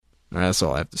That's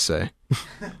all I have to say.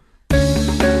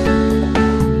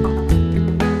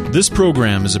 This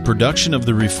program is a production of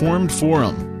the Reformed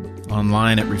Forum,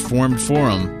 online at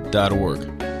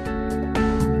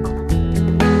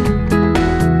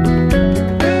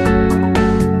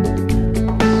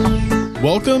reformedforum.org.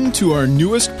 Welcome to our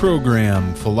newest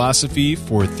program, Philosophy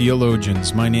for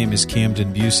Theologians. My name is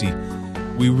Camden Busey.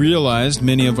 We realized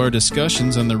many of our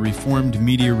discussions on the Reformed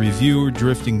Media Review are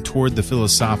drifting toward the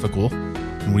philosophical,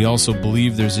 and we also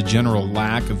believe there's a general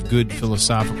lack of good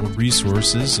philosophical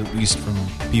resources, at least from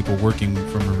people working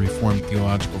from a Reformed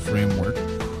theological framework.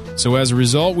 So as a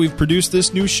result, we've produced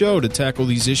this new show to tackle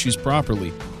these issues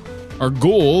properly. Our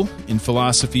goal in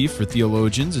Philosophy for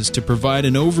Theologians is to provide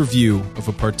an overview of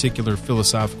a particular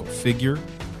philosophical figure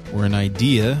or an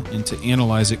idea and to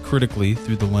analyze it critically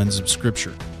through the lens of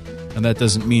Scripture. And that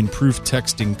doesn't mean proof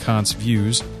texting Kant's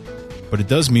views, but it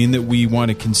does mean that we want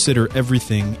to consider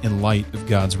everything in light of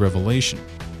God's revelation.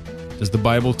 Does the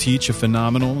Bible teach a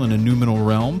phenomenal and a noumenal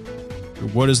realm? Or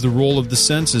what is the role of the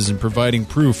senses in providing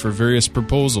proof for various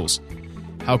proposals?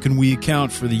 How can we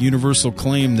account for the universal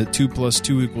claim that 2 +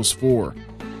 2 = 4?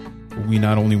 We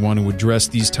not only want to address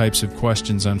these types of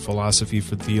questions on Philosophy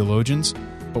for Theologians,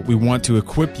 but we want to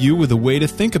equip you with a way to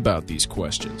think about these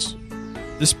questions.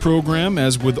 This program,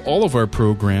 as with all of our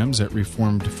programs at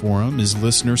Reformed Forum, is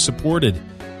listener-supported.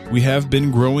 We have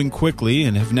been growing quickly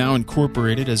and have now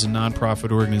incorporated as a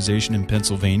nonprofit organization in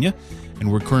Pennsylvania,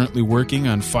 and we're currently working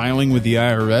on filing with the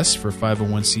IRS for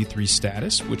 501c3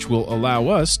 status, which will allow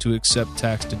us to accept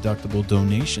tax-deductible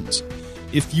donations.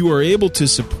 If you are able to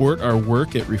support our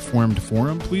work at Reformed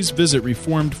Forum, please visit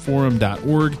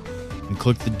reformedforum.org and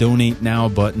click the Donate Now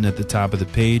button at the top of the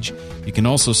page. You can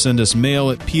also send us mail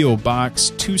at P.O. Box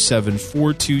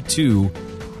 27422,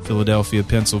 Philadelphia,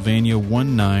 Pennsylvania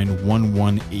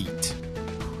 19118.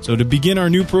 So to begin our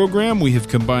new program, we have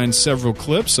combined several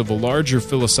clips of a larger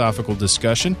philosophical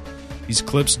discussion. These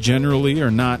clips generally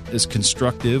are not as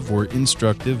constructive or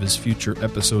instructive as future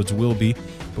episodes will be,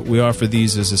 but we offer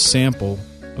these as a sample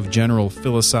of general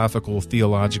philosophical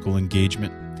theological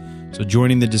engagement. So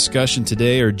joining the discussion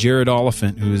today are Jared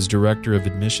Oliphant, who is Director of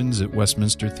Admissions at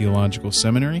Westminster Theological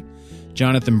Seminary,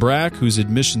 Jonathan Brack, who's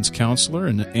admissions counselor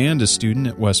and a student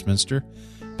at Westminster,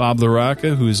 Bob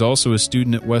LaRocca, who is also a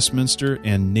student at Westminster,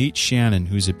 and Nate Shannon,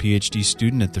 who's a PhD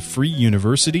student at the Free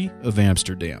University of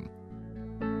Amsterdam.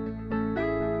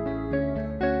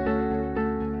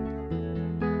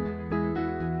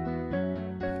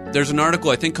 There's an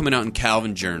article, I think, coming out in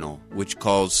Calvin Journal, which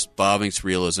calls Bavinck's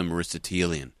Realism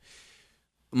Aristotelian.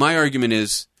 My argument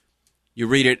is, you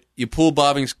read it, you pull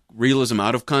Bavinck's Realism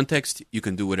out of context, you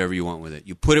can do whatever you want with it.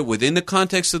 You put it within the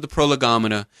context of the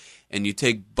Prolegomena, and you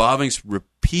take Bavinck's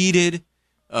repeated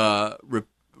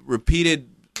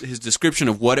his description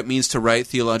of what it means to write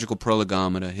theological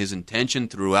Prolegomena, his intention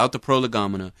throughout the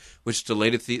Prolegomena, which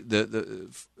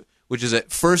is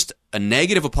at first a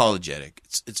negative apologetic.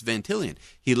 It's Van Tillian.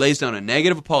 He lays down a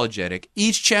negative apologetic.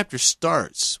 Each chapter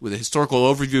starts with a historical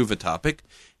overview of a topic,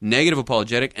 negative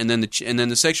apologetic, and then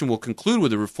the section will conclude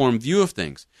with a reformed view of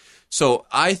things. So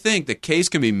I think the case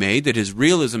can be made that his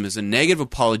realism is a negative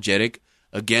apologetic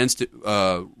against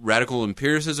radical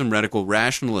empiricism, radical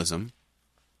rationalism,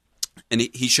 and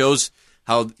he shows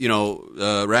how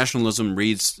rationalism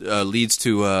leads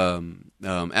to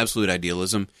absolute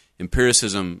idealism.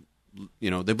 Empiricism,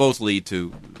 they both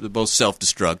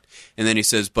self-destruct. And then he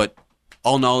says, but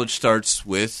all knowledge starts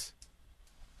with,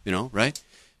 right?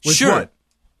 With sure.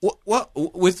 What?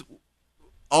 With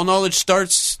all knowledge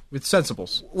starts with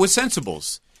sensibles. With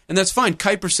sensibles, and that's fine.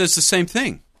 Kuiper says the same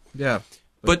thing. Yeah,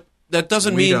 but that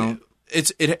doesn't mean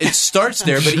it starts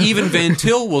there. But even Van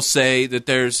Til will say that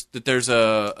there's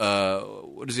a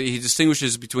what is it? He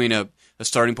distinguishes between a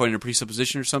starting point and a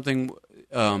presupposition or something.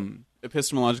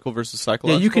 Epistemological versus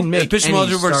psychological. Yeah, you can make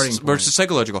epistemological any versus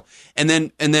psychological, and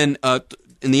then in the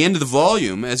end of the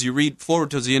volume, as you read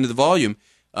forward towards the end of the volume,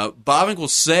 Bavinck will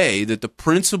say that the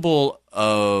principle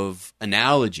of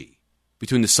analogy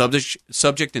between the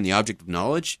subject and the object of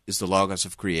knowledge is the logos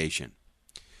of creation.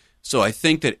 So I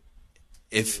think that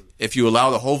if you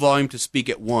allow the whole volume to speak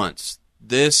at once,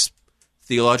 this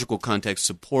theological context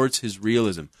supports his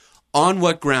realism. On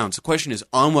what grounds? The question is,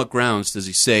 on what grounds does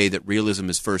he say that realism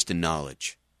is first in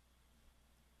knowledge?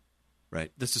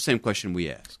 Right? That's the same question we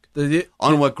ask.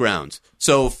 On what grounds?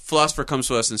 So a philosopher comes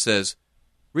to us and says,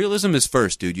 realism is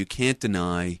first, dude. You can't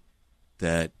deny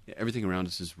that everything around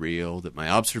us is real, that my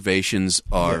observations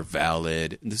are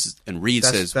valid. And Reid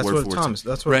says word for word.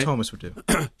 That's what Thomas would do.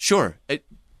 Sure.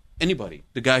 Anybody.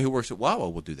 The guy who works at Wawa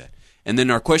will do that. And then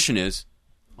our question is,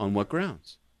 on what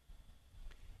grounds?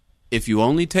 if you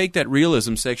only take that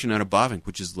realism section out of Bavinck,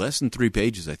 which is less than 3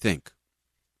 pages, I think,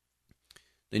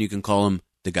 then you can call him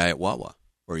the guy at Wawa,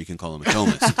 or you can call him a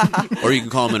Thomist, or you can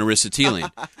call him an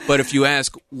Aristotelian. But if you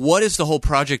ask, what is the whole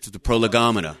project of the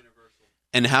Prolegomena,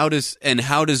 and how does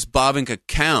Bavinck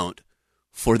account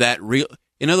for that real?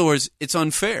 In other words, it's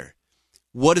unfair.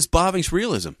 What is Bavinck's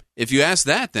realism? If you ask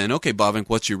that, then, okay, Bavinck,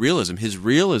 what's your realism? His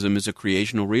realism is a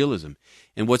creational realism.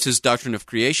 And what's his doctrine of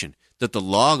creation? That the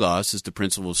logos is the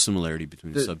principle of similarity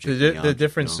between the subject and the object. The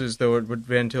difference is, though, what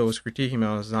Van Til was critiquing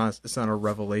about is it's not a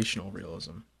revelational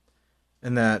realism.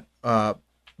 And that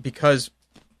because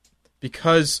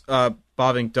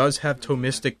Bavinck does have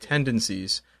Thomistic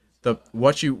tendencies, because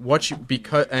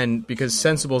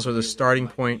sensibles are the starting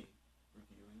point.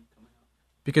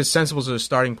 Because sensibles are the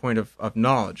starting point of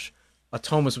knowledge. A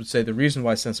Thomist would say the reason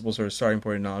why sensibles are a starting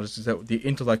point of knowledge is that the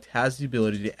intellect has the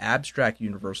ability to abstract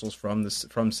universals from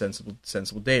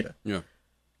sensible data. Yeah.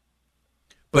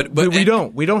 But we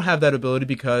don't. We don't have that ability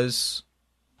because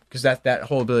that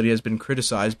whole ability has been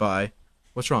criticized by.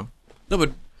 What's wrong? No,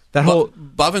 but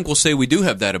Bavinck will say we do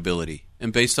have that ability,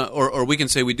 and based on, or we can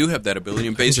say we do have that ability,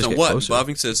 and based on what? Closer.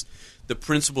 Bavinck says the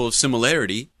principle of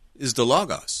similarity is the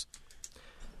logos.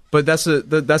 But that's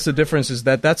the difference. Is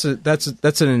that's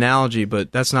an analogy,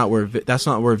 but that's not where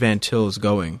Van Til is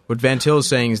going. What Van Til is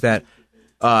saying is that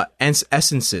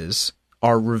essences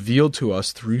are revealed to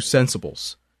us through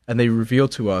sensibles, and they reveal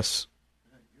to us.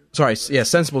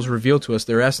 Sensibles reveal to us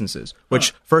their essences,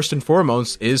 which first and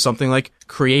foremost is something like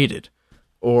created,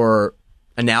 or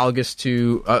analogous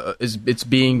to it's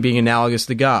being analogous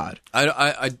to God.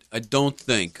 I don't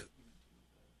think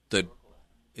that.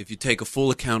 If you take a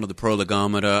full account of the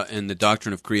Prolegomena and the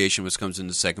doctrine of creation, which comes in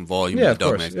the second volume of the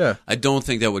Dogmatics, I don't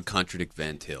think that would contradict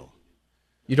Van Til.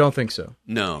 You don't think so?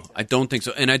 No, I don't think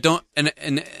so. And I don't, and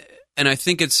I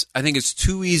think it's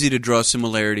too easy to draw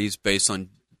similarities based on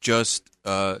just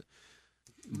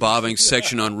Bavinck's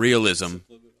section on realism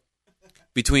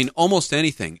between almost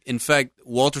anything. In fact,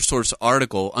 Walter Storff's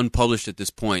article, unpublished at this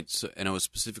point, and I was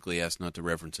specifically asked not to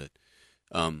reference it.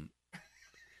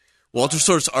 Walter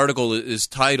Storff's article is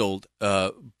titled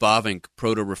Bavinck,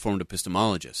 Proto-Reformed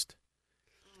Epistemologist.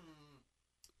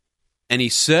 And he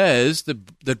says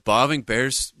that Bavinck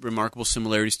bears remarkable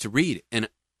similarities to Reid. And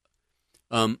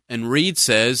Reid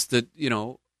says that,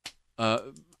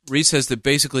 Reid says that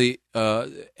basically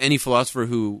any philosopher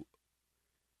who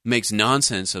makes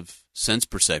nonsense of sense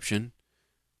perception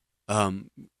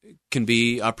can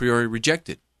be a priori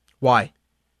rejected. Why?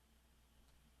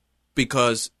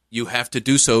 Because you have to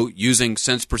do so using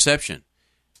sense perception,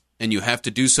 and you have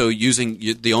to do so using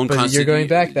the own you're going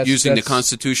back. The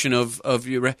constitution of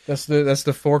your. That's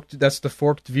the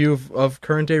forked view of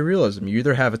current day realism. You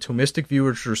either have a Thomistic view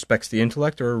which respects the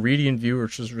intellect, or a Reidian view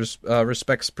which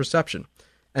respects perception.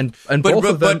 But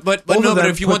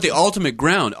if you want the ultimate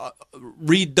ground,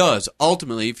 Reid does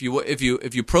ultimately. If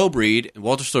you probe Reid, and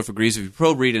Walter Storff agrees, if you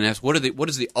probe Reid and ask what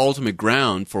is the ultimate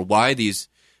ground for why these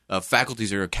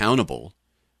faculties are accountable.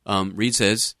 Reid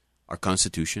says, our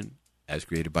Constitution as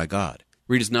created by God.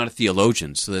 Reid is not a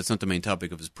theologian, so that's not the main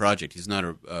topic of his project. He's not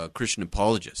a Christian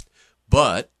apologist.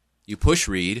 But you push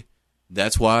Reid,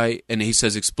 that's why, and he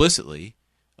says explicitly,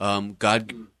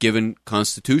 God-given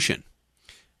Constitution.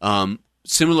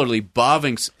 Similarly,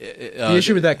 Bavinck's... the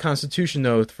issue with that Constitution,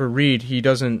 though, for Reid, he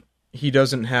doesn't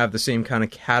have the same kind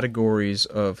of categories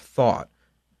of thought.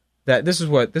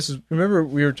 Remember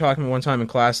we were talking one time in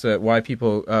class that why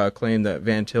people claim that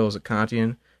Van Til is a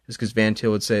Kantian is because Van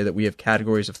Til would say that we have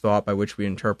categories of thought by which we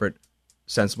interpret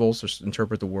sensibles or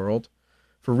interpret the world.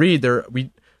 For Reid,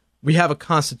 we have a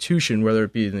constitution, whether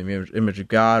it be in the image of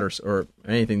God or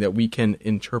anything, that we can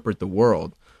interpret the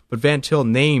world. But Van Til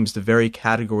names the very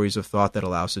categories of thought that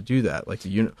allow us to do that, like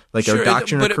our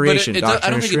doctrine of creation, doctrine of Trinity. I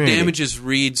don't think it damages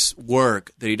Reid's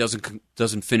work that he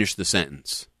doesn't finish the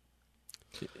sentence.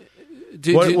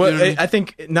 I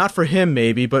think not for him,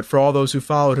 maybe, but for all those who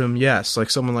followed him, yes. Like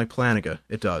someone like Plantinga,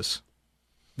 it does,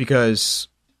 because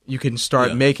you can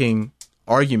start making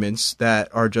arguments that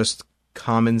are just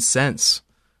common sense,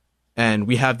 and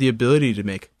we have the ability to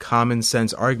make common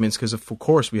sense arguments because, of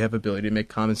course, we have ability to make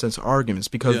common sense arguments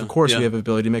because, of course, we have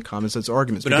ability to make common sense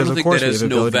arguments. But because, I don't of think course, that has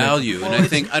no value, and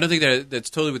I don't think that's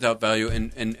totally without value,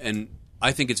 and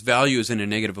I think its value is in a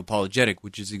negative apologetic,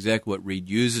 which is exactly what Reid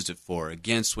uses it for,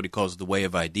 against what he calls the way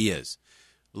of ideas,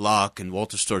 Locke and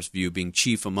Walter Storff's view being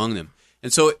chief among them.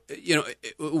 And so,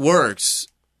 it works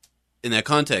in that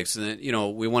context. And,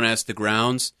 we want to ask the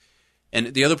grounds.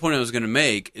 And the other point I was going to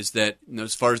make is that,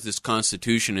 as far as this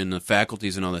Constitution and the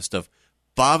faculties and all that stuff,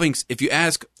 Bavinck's, if you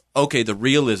ask, okay, the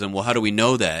realism, well, how do we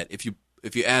know that? If you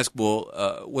if you ask,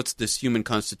 well, what's this human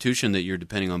constitution that you're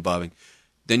depending on Bavinck,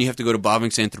 then you have to go to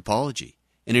Bavinck's anthropology,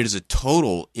 and it is a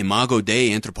total imago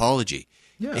Dei anthropology.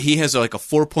 Yeah. He has like a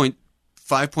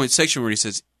 4.5-point section where he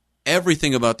says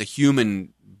everything about the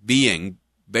human being,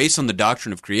 based on the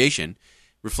doctrine of creation,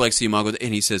 reflects the imago Dei,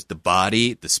 and he says the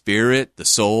body, the spirit, the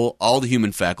soul, all the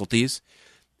human faculties,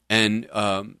 and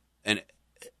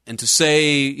to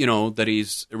say that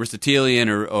he's Aristotelian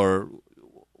or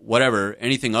whatever,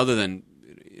 anything other than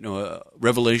a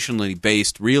revelationally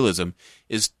based realism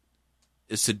is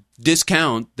to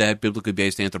discount that biblically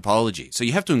based anthropology. So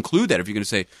you have to include that if you're going to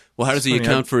say, well, how does he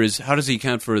account for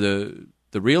the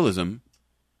realism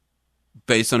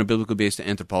based on a biblically based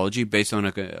anthropology, based on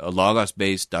a logos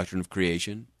based doctrine of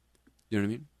creation? You know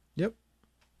what I mean? Yep.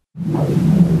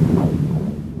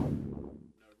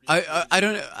 I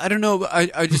don't know.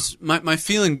 I just my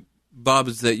feeling, Bob,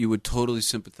 is that you would totally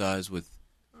sympathize with.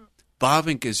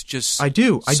 Bavinck is just I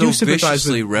do sympathize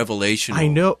viciously with, revelational. I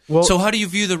know. Well, so how do you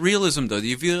view the realism, though? Do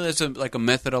you view it as like a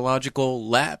methodological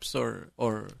lapse, or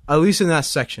at least in that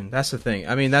section? That's the thing.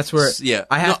 I mean, that's where the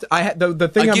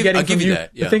thing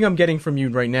The thing I'm getting from you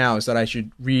right now is that I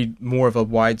should read more of a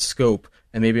wide scope,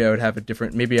 and maybe I would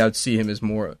have maybe I would see him as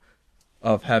more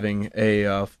of having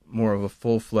a more of a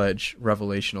full-fledged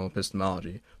revelational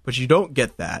epistemology. But you don't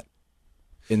get that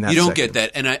in that. You don't section. get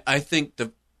that, and I think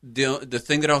the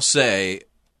thing that I'll say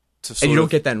and you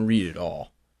don't get that in Reid at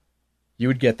all. You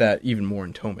would get that even more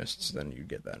in Thomists than you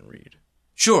get that in Reid.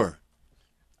 Sure,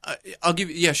 I'll give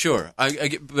you. Yeah, sure.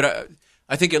 But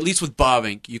I think at least with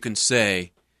Bavinck, you can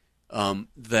say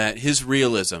that his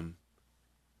realism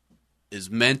is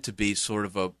meant to be sort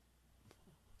of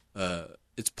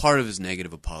it's part of his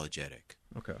negative apologetic.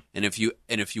 Okay. And if you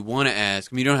want to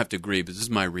ask, I mean, you don't have to agree, but this is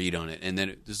my read on it, and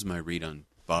then this is my read on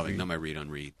Bavinck, not my read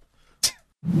on Reid.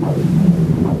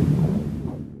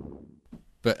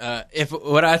 But if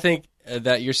what I think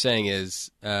that you're saying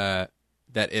is that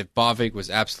if Bavinck was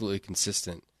absolutely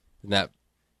consistent, then that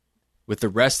with the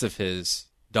rest of his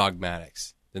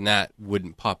dogmatics, then that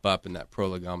wouldn't pop up in that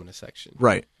prolegomena section.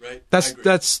 Right. That's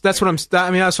what I'm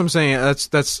saying.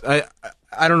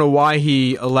 I don't know why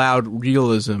he allowed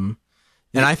realism.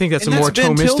 And I think that's a more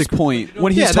Thomistic point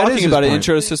when he's talking about an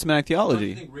intro to systematic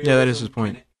theology. Yeah, that is his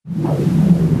point.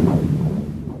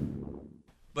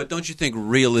 But don't you think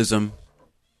realism,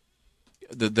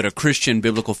 that a Christian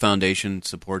biblical foundation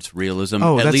supports realism,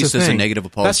 at least as a negative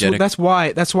apologetic? That's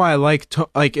why I like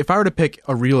if I were to pick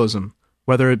a realism,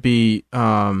 whether it be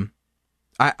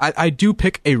I do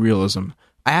pick a realism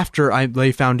after I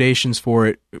lay foundations for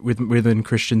it within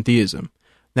Christian theism.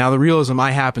 Now the realism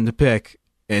I happen to pick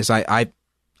is I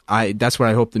that's what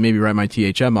I hope to maybe write my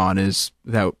THM on, is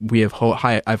that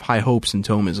I have high hopes in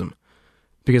Thomism,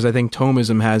 because I think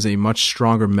Thomism has a much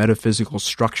stronger metaphysical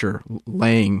structure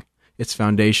laying its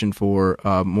foundation for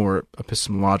more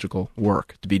epistemological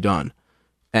work to be done,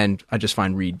 and I just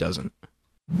find Reid doesn't.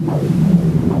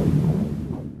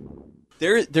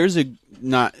 There's a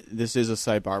this is a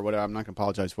sidebar, whatever, I'm not going to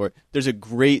apologize for it. There's a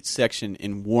great section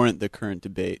in Warrant the Current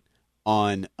Debate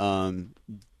on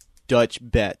Dutch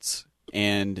bets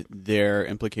and their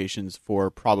implications for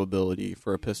probability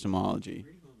for epistemology.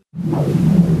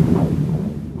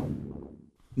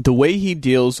 The way he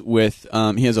deals with,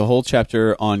 he has a whole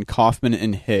chapter on Kaufman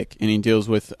and Hick, and he deals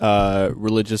with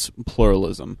religious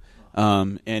pluralism.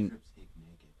 And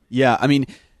yeah, I mean,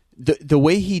 the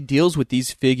way he deals with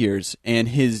these figures and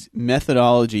his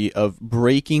methodology of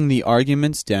breaking the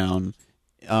arguments down,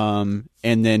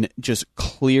 and then just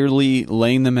clearly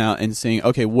laying them out and saying,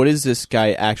 okay, what is this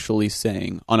guy actually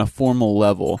saying on a formal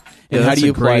level, and how do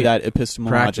you apply that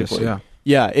epistemologically? Practice,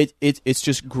 yeah, it's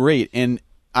just great, and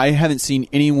I haven't seen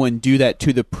anyone do that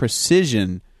to the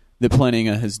precision that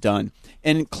Plantinga has done.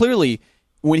 And clearly,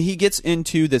 when he gets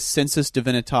into the sensus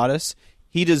divinitatis,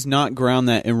 he does not ground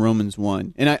that in Romans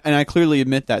 1. And I clearly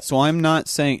admit that. So I'm not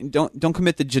saying, don't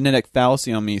commit the genetic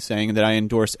fallacy on me saying that I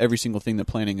endorse every single thing that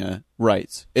Plantinga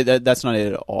writes. That's not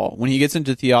it at all. When he gets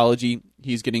into theology,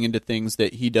 he's getting into things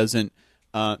that he doesn't,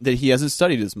 that he hasn't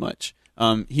studied as much.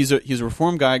 He's a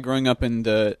Reformed guy growing up in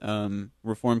the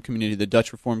Reformed community, the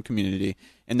Dutch Reformed community,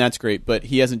 and that's great. But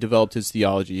he hasn't developed his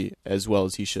theology as well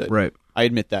as he should. Right. I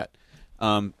admit that.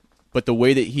 But the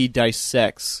way that he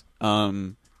dissects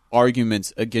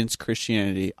arguments against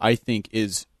Christianity, I think,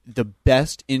 is the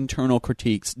best internal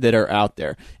critiques that are out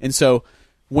there. And so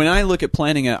when I look at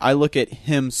Plantinga, I look at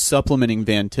him supplementing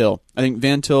Van Til. I think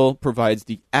Van Til provides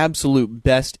the absolute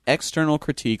best external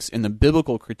critiques and the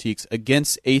biblical critiques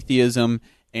against atheism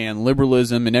and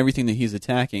liberalism and everything that he's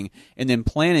attacking. And then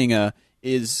Plantinga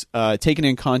is taken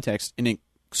in context and it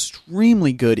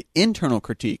extremely good internal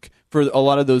critique for a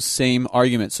lot of those same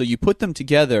arguments. So you put them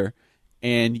together,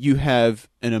 and you have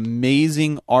an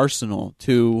amazing arsenal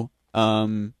to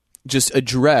just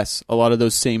address a lot of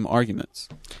those same arguments.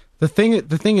 The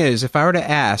thing is, if I were to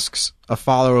ask a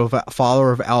follower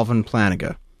of Alvin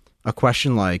Plantinga a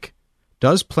question like,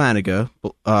 does Plantinga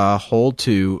hold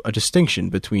to a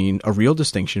real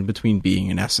distinction between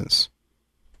being and essence?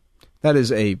 That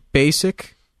is a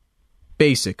basic,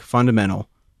 fundamental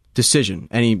decision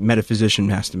any metaphysician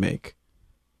has to make.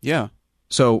 Yeah.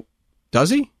 So,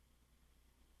 does he?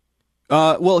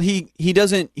 Well, he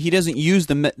doesn't use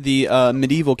the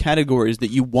medieval categories that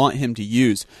you want him to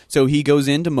use. So he goes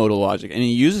into modal logic, and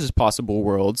he uses possible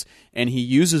worlds, and he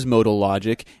uses modal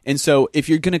logic. And so if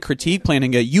you're going to critique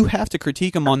Plantinga, you have to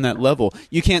critique him on that level.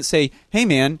 You can't say, "Hey,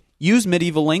 man, use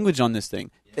medieval language on this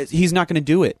thing." He's not going to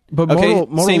do it. But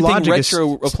modal Same logic thing,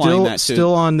 retro is applying that too.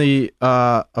 still on the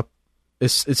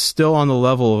it's still on the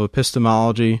level of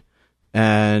epistemology,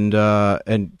 and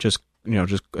just.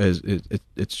 It's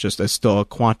still a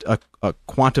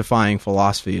quantifying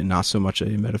philosophy and not so much a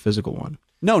metaphysical one.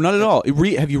 No, not at all.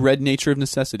 Have you read Nature of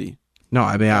Necessity? No,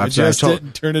 I mean I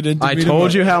turn it into. I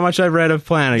told you how much I've read of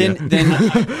Plantinga.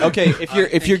 Then okay,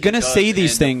 if you're going to say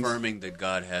these things, affirming that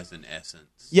God has an essence.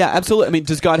 Yeah, absolutely. I mean,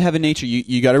 does God have a nature?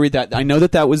 You got to read that. I know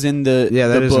that was in the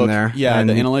that is book. In there. Yeah, and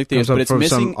the analytic theist, but it's missing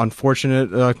some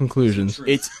unfortunate conclusions.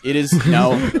 It's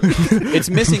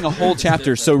missing a whole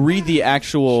chapter. So read the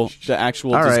actual. Does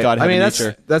God have a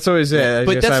nature? That's always it.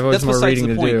 I guess I have always more reading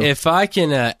to do. If I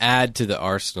can add to the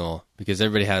arsenal, because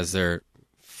everybody has their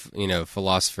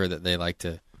philosopher that they like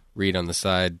to read on the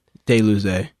side.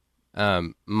 Deleuze.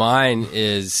 Mine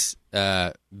is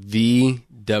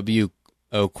V.W.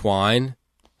 Quine.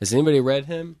 Has anybody read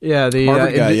him? Yeah, the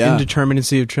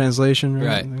indeterminacy of translation.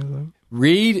 Right.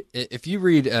 Reid. If you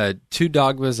read Two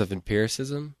Dogmas of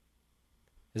Empiricism,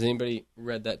 has anybody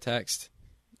read that text?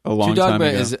 A long time ago. Two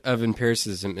Dogmas of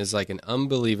Empiricism is like an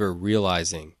unbeliever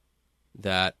realizing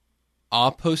that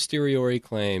a posteriori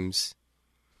claims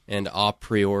and a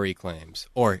priori claims,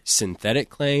 or synthetic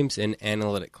claims and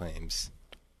analytic claims,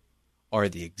 are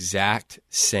the exact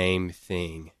same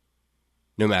thing,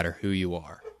 no matter who you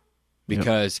are.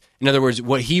 Because, in other words,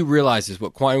 what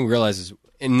Quine realizes,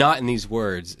 and not in these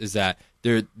words, is that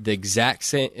they're the exact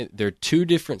same. They're two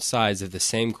different sides of the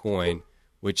same coin,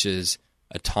 which is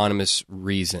autonomous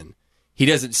reason. He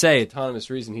doesn't say autonomous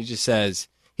reason. He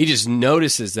just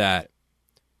notices that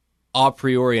a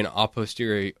priori and a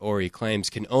posteriori claims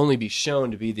can only be shown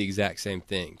to be the exact same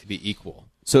thing, to be equal.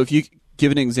 So if you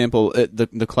give an example,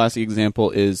 the classic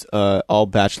example is all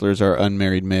bachelors are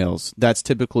unmarried males. That's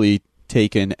typically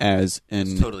taken as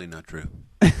It's totally not true.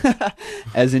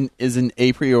 as an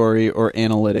a priori or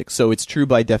analytic. So it's true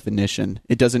by definition.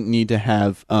 It doesn't need to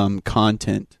have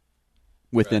content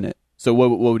within it. So what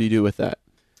would he do with that?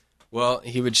 Well,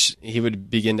 he would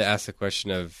begin to ask the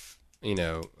question of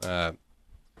on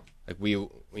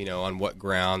what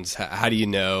grounds? How do you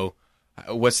know?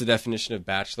 What's the definition of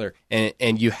bachelor?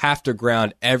 And you have to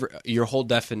ground your whole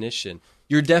definition.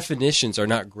 Your definitions are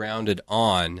not grounded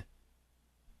on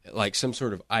like some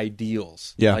sort of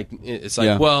ideals. Yeah. Like it's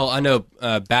like, well, I know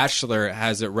bachelor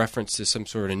has a reference to some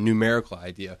sort of numerical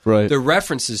idea. Right. The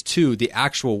references to the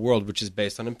actual world, which is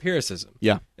based on empiricism.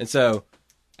 Yeah. And so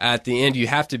at the end, you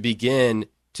have to begin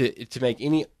to make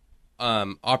any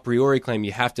a priori claim.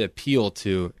 You have to appeal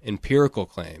to empirical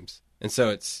claims. And so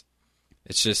it's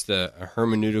just a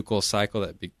hermeneutical cycle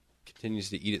that continues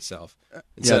to eat itself.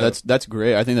 And that's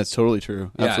great. I think that's totally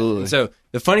true. Yeah, absolutely. And so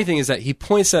the funny thing is that he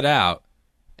points that out,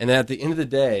 and then at the end of the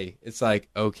day, it's like,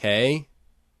 okay,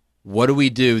 what do we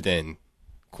do then,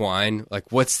 Quine?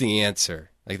 Like, what's the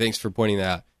answer? Like, thanks for pointing that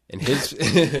out. And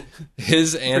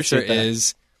his answer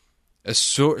is a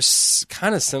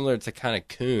kind of similar to kind of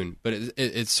Kuhn, but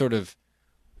it's sort of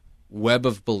web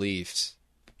of beliefs.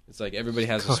 It's like everybody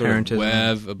has a sort of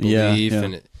web of belief,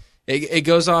 and it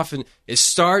goes off, and it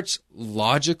starts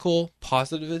logical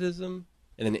positivism,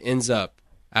 and then ends up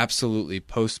absolutely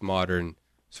postmodern,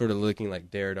 sort of looking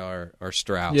like Derrida or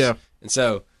Strauss. Yeah. And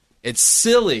so it's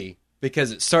silly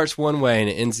because it starts one way and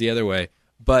it ends the other way,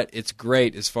 but it's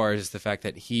great as far as the fact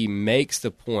that he makes the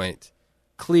point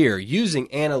clear using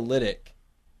analytic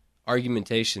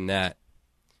argumentation that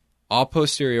a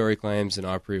posteriori claims and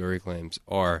a priori claims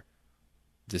are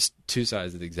just two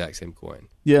sides of the exact same coin.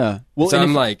 Yeah. Well, so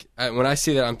I'm like, when I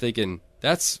see that, I'm thinking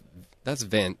that's a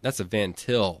Van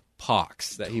Til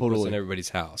pox that he puts in everybody's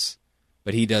house,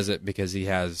 but he does it because he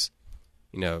has,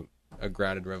 a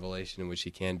grounded revelation in which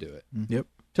he can do it. Yep.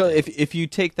 So if you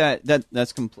take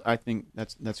that's I think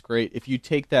that's great. If you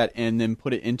take that and then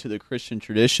put it into the Christian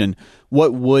tradition,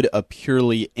 what would a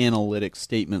purely analytic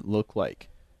statement look like?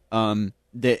 And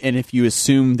if you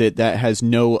assume that has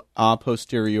no a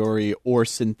posteriori or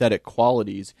synthetic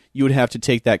qualities, you would have to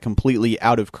take that completely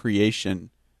out of creation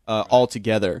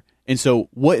altogether. And so,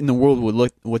 what in the world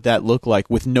would that look like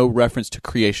with no reference to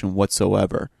creation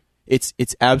whatsoever? It's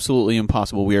absolutely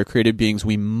impossible. We are created beings.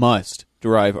 We must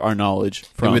derive our knowledge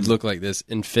from. It would look like this: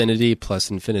 infinity plus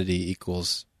infinity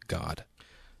equals God.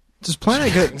 Does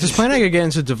Plantinga get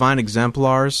into divine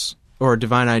exemplars or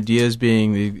divine ideas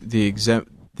being the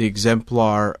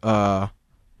exemplar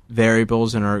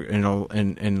variables in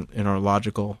our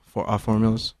logical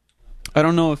formulas? I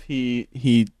don't know if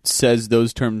he says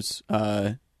those terms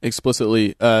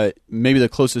explicitly. Maybe the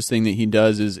closest thing that he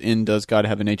does is in Does God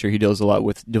Have a Nature? He deals a lot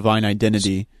with divine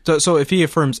identity. So if he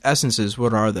affirms essences,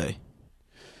 what are they?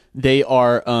 They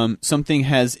are something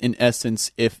has an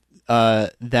essence if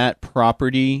that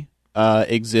property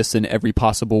exists in every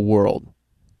possible world.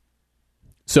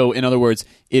 So, in other words,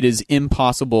 it is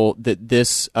impossible that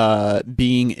this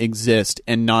being exist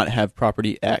and not have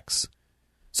property X.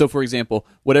 So, for example,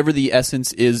 whatever the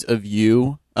essence is of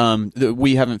you, that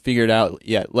we haven't figured out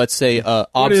yet. Let's say obstinance.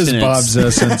 What is Bob's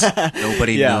essence?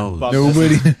 Nobody knows.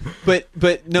 Nobody.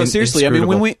 But no, seriously. I mean,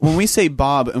 when we say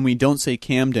Bob and we don't say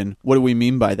Camden, what do we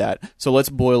mean by that? So let's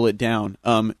boil it down.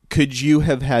 Could you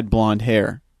have had blonde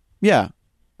hair? Yeah,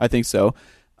 I think so.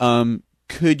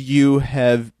 Could you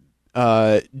have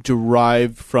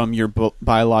derived from your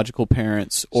biological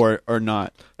parents or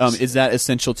not? Is that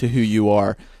essential to who you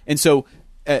are? And so,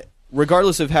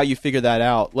 regardless of how you figure that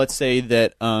out, let's say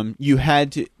that you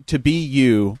had to be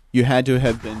you had to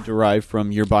have been derived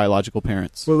from your biological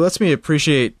parents. What lets me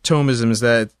appreciate Thomism is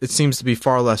that it seems to be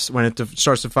far less, when it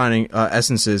starts defining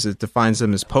essences, it defines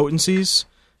them as potencies,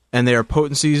 and they are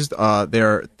potencies, they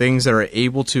are things that are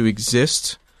able to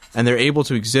exist, and they're able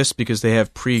to exist because they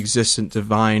have pre-existent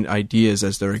divine ideas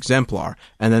as their exemplar,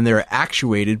 and then they're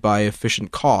actuated by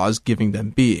efficient cause giving them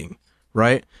being,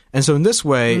 right? And so in this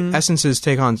way, essences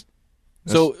take on...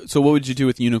 So what would you do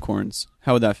with unicorns?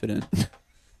 How would that fit in?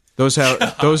 Those are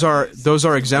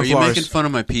exemplars. Are you making fun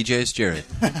of my PJs, Jared?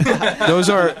 Those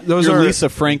are Your Lisa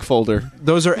Frank folder.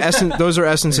 Those are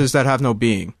essences that have no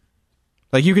being.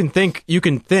 Like you can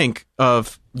think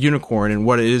of unicorn and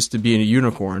what it is to be a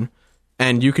unicorn,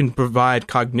 and you can provide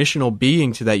cognitional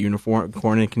being to that unicorn,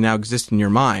 and it can now exist in your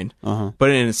mind.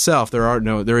 But in itself,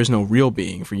 there is no real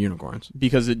being for unicorns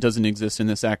because it doesn't exist in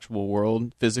this actual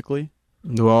world physically.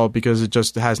 Well, because it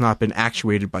just has not been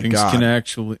actuated by Things God. Can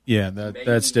actually,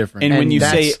 that's different. And when you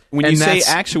say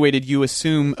actuated, you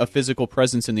assume a physical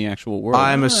presence in the actual world.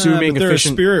 I'm assuming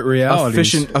efficient spirit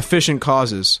realities, efficient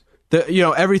causes.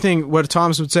 Everything. What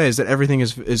Thomas would say is that everything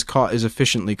is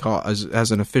efficiently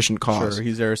as an efficient cause. Sure,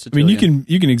 he's Aristotelian. I mean,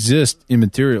 you can exist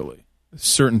immaterially.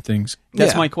 Certain things.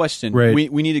 That's my question. Right.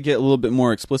 We need to get a little bit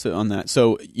more explicit on that.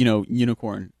 So,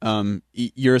 unicorn.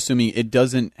 You're assuming it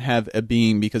doesn't have a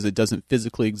being because it doesn't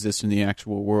physically exist in the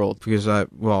actual world. Because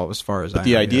as far as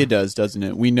the idea does, doesn't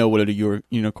it? We know what a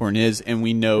unicorn is, and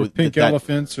we know the pink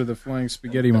elephants or the flying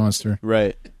spaghetti monster.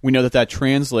 Right. We know that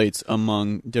translates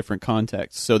among different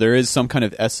contexts. So there is some kind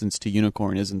of essence to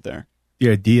unicorn, isn't there?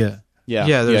 The idea. Yeah.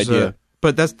 The idea.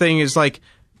 But that thing is like.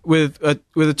 With a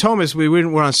Thomist, we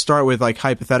wouldn't want to start with like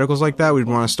hypotheticals like that. We'd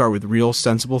want to start with real,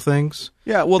 sensible things.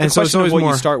 Yeah, well, the question of what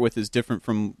you start with is different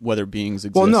from whether beings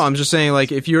exist. Well, no, I'm just saying, like,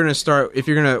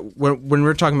 when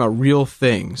we're talking about real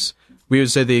things, we would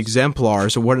say the exemplar.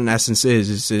 So what an essence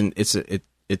is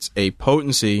it's a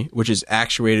potency which is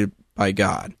actuated by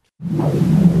God.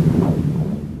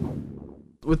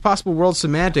 With possible world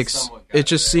semantics, it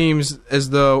just seems as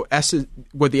though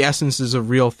what the essences of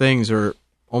real things are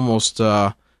almost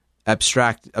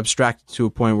abstracted to a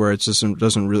point where it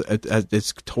doesn't really,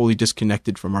 it's totally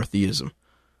disconnected from our theism.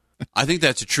 I think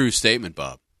that's a true statement,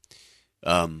 Bob.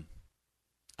 I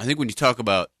think when you talk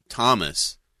about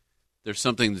Thomas, there's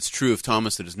something that's true of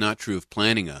Thomas that is not true of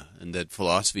Plantinga, and that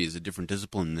philosophy is a different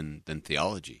discipline than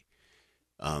theology.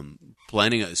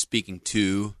 Plantinga is speaking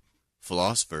to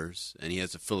philosophers, and he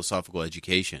has a philosophical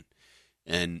education.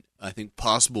 And I think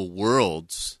possible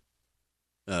worlds,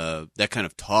 that kind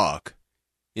of talk,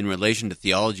 in relation to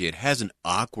theology, it has an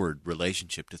awkward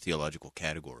relationship to theological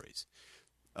categories.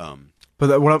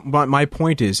 But my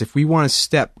point is, if we want to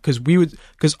step, because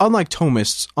unlike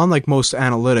Thomists, unlike most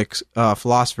analytic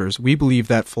philosophers, we believe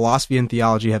that philosophy and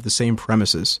theology have the same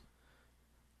premises,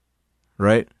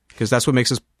 right? Because that's what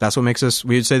makes us.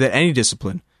 We would say that any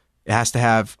discipline, it has to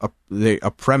have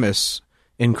a premise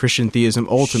in Christian theism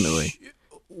ultimately.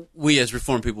 we as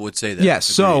Reformed people would say that. Yes.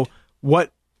 So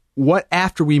what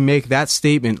after we make that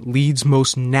statement leads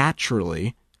most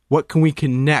naturally? What can we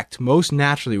connect most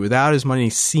naturally without as many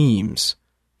seams,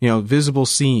 visible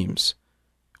seams?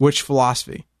 Which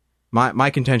philosophy? My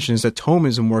contention is that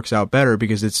Thomism works out better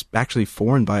because it's actually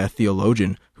formed by a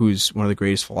theologian who's one of the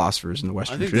greatest philosophers in the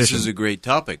Western tradition. This is a great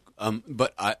topic,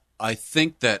 but I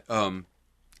think that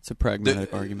it's a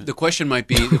pragmatic argument. The question might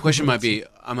be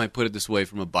I might put it this way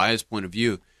from a biased point of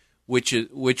view, which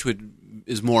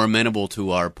is more amenable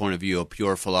to our point of view, a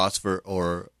pure philosopher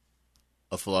or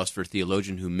a philosopher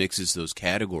theologian who mixes those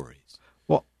categories.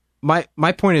 Well,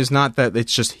 my point is not that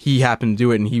it's just he happened to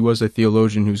do it and he was a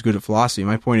theologian who's good at philosophy.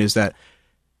 My point is that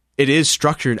it is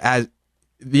structured as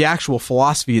the actual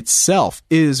philosophy itself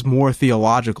is more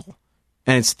theological,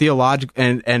 and it's theological,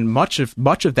 and much of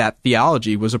that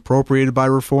theology was appropriated by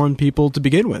Reformed people to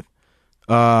begin with.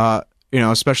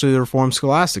 Especially the Reformed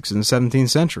scholastics in the 17th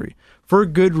century, for a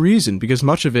good reason, because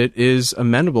much of it is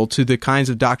amenable to the kinds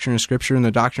of doctrine of Scripture and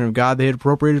the doctrine of God they had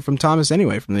appropriated from Thomas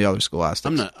anyway, from the other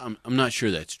scholastics. I'm not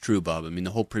sure that's true, Bob. I mean,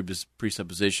 the whole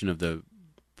presupposition of the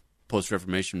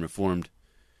post-Reformation Reformed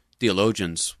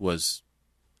theologians was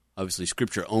obviously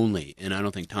Scripture only, and I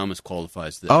don't think Thomas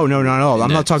qualifies that. Oh, no, not at all.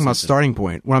 I'm not talking about starting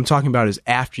point. What I'm talking about is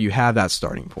after you have that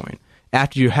starting point.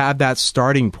 After you have that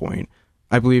starting point,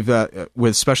 I believe that,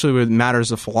 especially with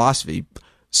matters of philosophy,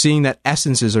 seeing that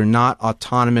essences are not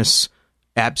autonomous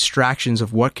abstractions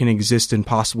of what can exist in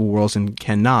possible worlds and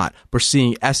cannot, but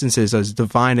seeing essences as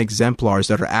divine exemplars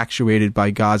that are actuated by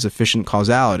God's efficient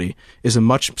causality is a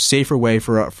much safer way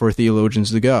for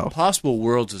theologians to go. Possible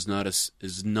worlds is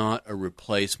not a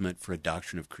replacement for a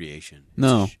doctrine of creation.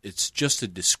 No, it's just a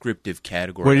descriptive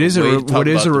category. What is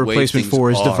a replacement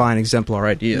for is divine exemplar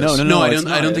ideas. No, I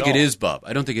don't think it is, Bob.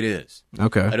 I don't think it is.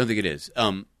 Okay, I don't think it is.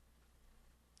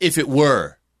 If it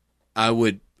were, I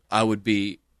would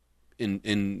be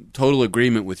in total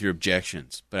agreement with your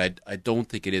objections, but I don't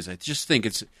think it is. I just think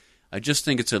it's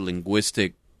a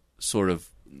linguistic sort of,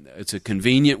 it's a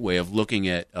convenient way of looking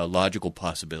at logical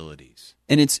possibilities.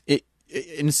 And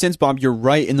in a sense, Bob, you're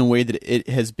right in the way that it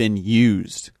has been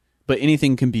used, but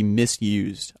anything can be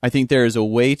misused. I think there is a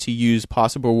way to use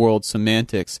possible world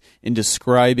semantics in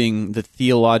describing the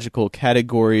theological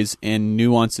categories and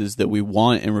nuances that we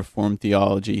want in Reformed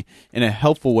theology in a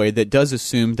helpful way that does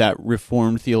assume that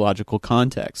Reformed theological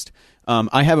context.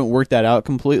 I haven't worked that out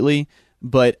completely,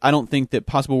 but I don't think that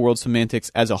possible world semantics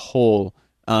as a whole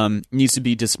needs to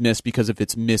be dismissed because of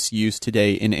its misuse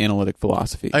today in analytic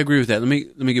philosophy. I agree with that. Let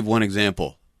me give one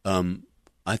example.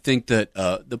 I think that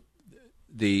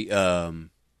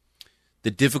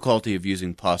the difficulty of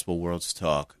using possible worlds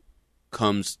talk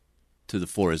comes to the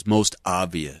fore, is most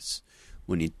obvious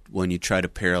when you try to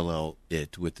parallel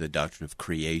it with the doctrine of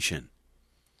creation.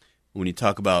 When you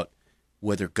talk about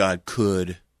whether God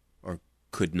could or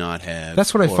could not have.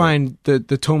 That's what I find the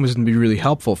Thomism to be really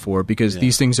helpful for, because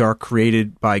these things are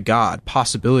created by God.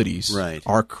 Possibilities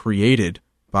are created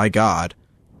by God,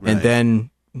 and then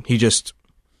he just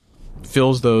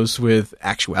fills those with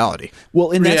actuality.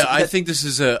 Well, I think this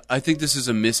is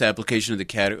a misapplication of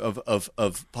the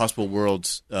of possible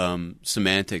worlds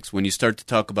semantics when you start to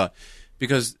talk about,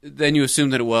 because then you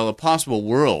assume that a possible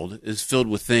world is filled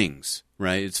with things,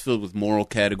 right? It's filled with moral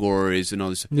categories and all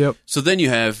this. Yep. So then you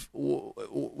have,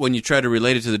 when you try to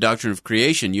relate it to the doctrine of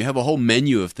creation, you have a whole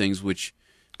menu of things which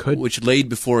laid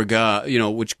before God,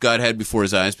 which God had before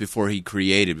his eyes before he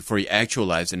created, before he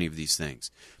actualized any of these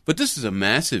things. But this is a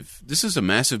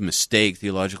massive mistake,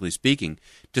 theologically speaking,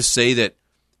 to say that,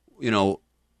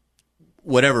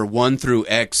 whatever 1 through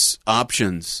X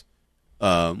options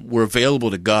were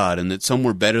available to God, and that some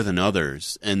were better than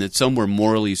others, and that some were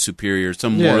morally superior,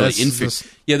 some morally inferior.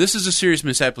 Yeah, this is a serious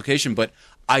misapplication, but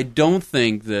I don't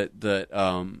think that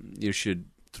you should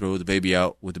throw the baby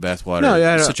out with the bathwater. No,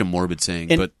 it's such a morbid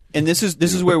saying. And this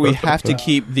is where we have to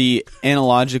keep the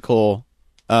analogical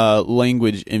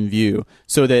language in view,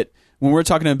 so that when we're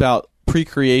talking about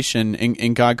pre-creation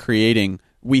and God creating,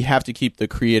 we have to keep the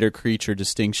creator-creature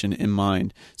distinction in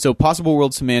mind. So possible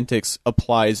world semantics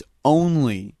applies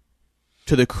only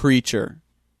to the creature,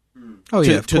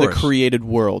 to the created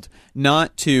world,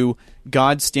 not to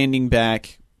God standing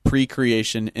back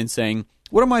pre-creation and saying,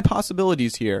 what are my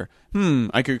possibilities here?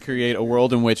 I could create a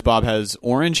world in which Bob has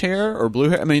orange hair or blue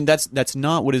hair. I mean, that's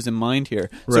not what is in mind here.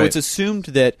 Right. So it's assumed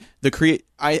that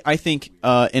I think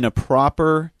in a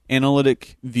proper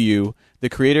analytic view, the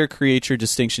creator-creature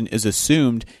distinction is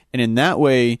assumed, and in that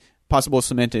way, possible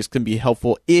semantics can be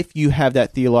helpful if you have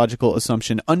that theological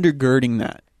assumption undergirding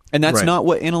that. And that's not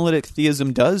what analytic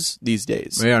theism does these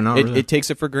days. Yeah, not really. It takes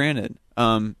it for granted.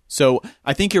 So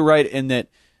I think you're right in that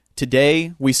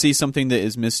today we see something that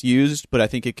is misused, but I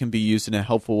think it can be used in a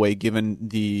helpful way given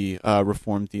the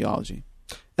Reformed theology.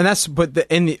 And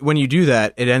when you do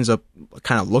that, it ends up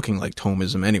kind of looking like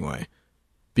Thomism anyway,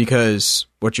 because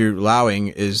what you're allowing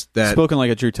is that spoken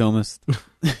like a true Thomist.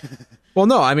 Well,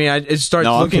 no, I mean, it starts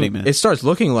no, looking. I'm kidding, man. It starts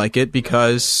looking like it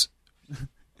because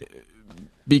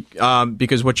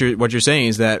what you're saying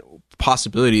is that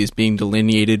possibility is being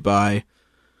delineated by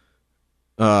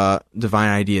divine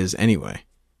ideas anyway.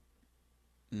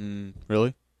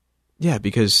 Really? Yeah,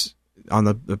 because on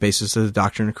the basis of the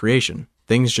doctrine of creation,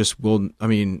 things just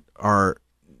are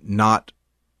not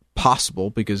possible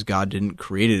because God didn't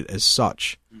create it as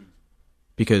such,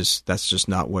 because that's just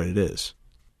not what it is.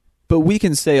 But we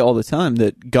can say all the time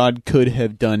that God could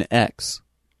have done X.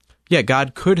 Yeah,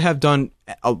 God could have done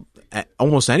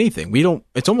almost anything.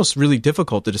 It's almost really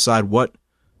difficult to decide what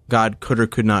God could or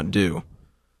could not do.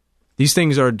 These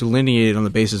things are delineated on the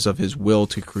basis of his will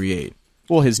to create.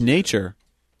 Well, his nature.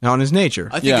 Now, on his nature.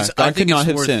 God could not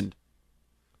have sinned.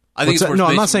 I think I'm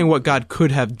not saying what God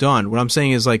could have done. What I'm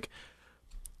saying is, like,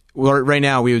 right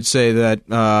now we would say that,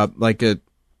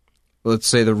 let's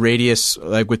say the radius,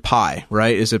 like with pi,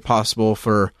 right? Is it possible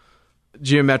for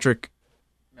geometric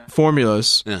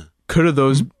formulas? Yeah. Could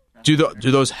those do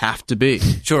those have to be?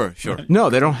 Sure. No,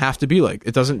 they don't have to be like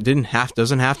it. Doesn't have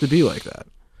to be like that.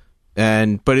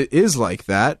 But it is like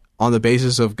that on the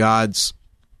basis of God's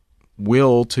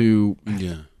will to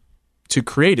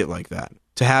create it like that,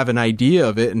 to have an idea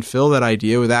of it and fill that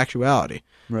idea with actuality.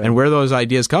 Right. And where those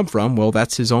ideas come from, well,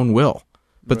 that's his own will.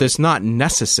 But that's not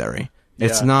necessary.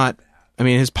 It's not. I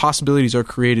mean, his possibilities are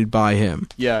created by him.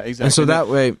 Yeah, exactly. And so that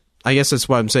way, I guess that's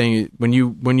what I'm saying. Where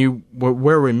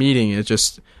we're meeting, I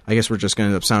guess we're just going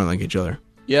to end up sounding like each other.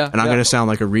 Yeah. And I'm going to sound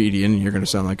like a Reidian, and you're going to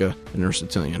sound like an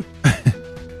Aristotelian.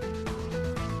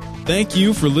 Thank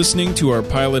you for listening to our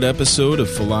pilot episode of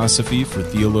Philosophy for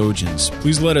Theologians.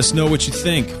 Please let us know what you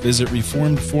think. Visit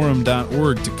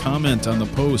reformedforum.org to comment on the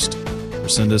post, or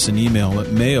send us an email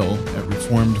at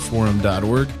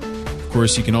mail@reformedforum.org. Of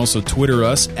course, you can also Twitter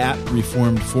us at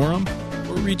Reformed Forum,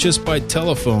 or reach us by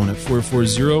telephone at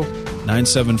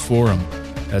 440-97-FORUM.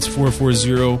 That's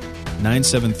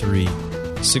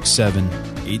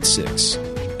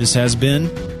 440-973-6786. This has been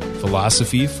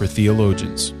Philosophy for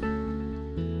Theologians.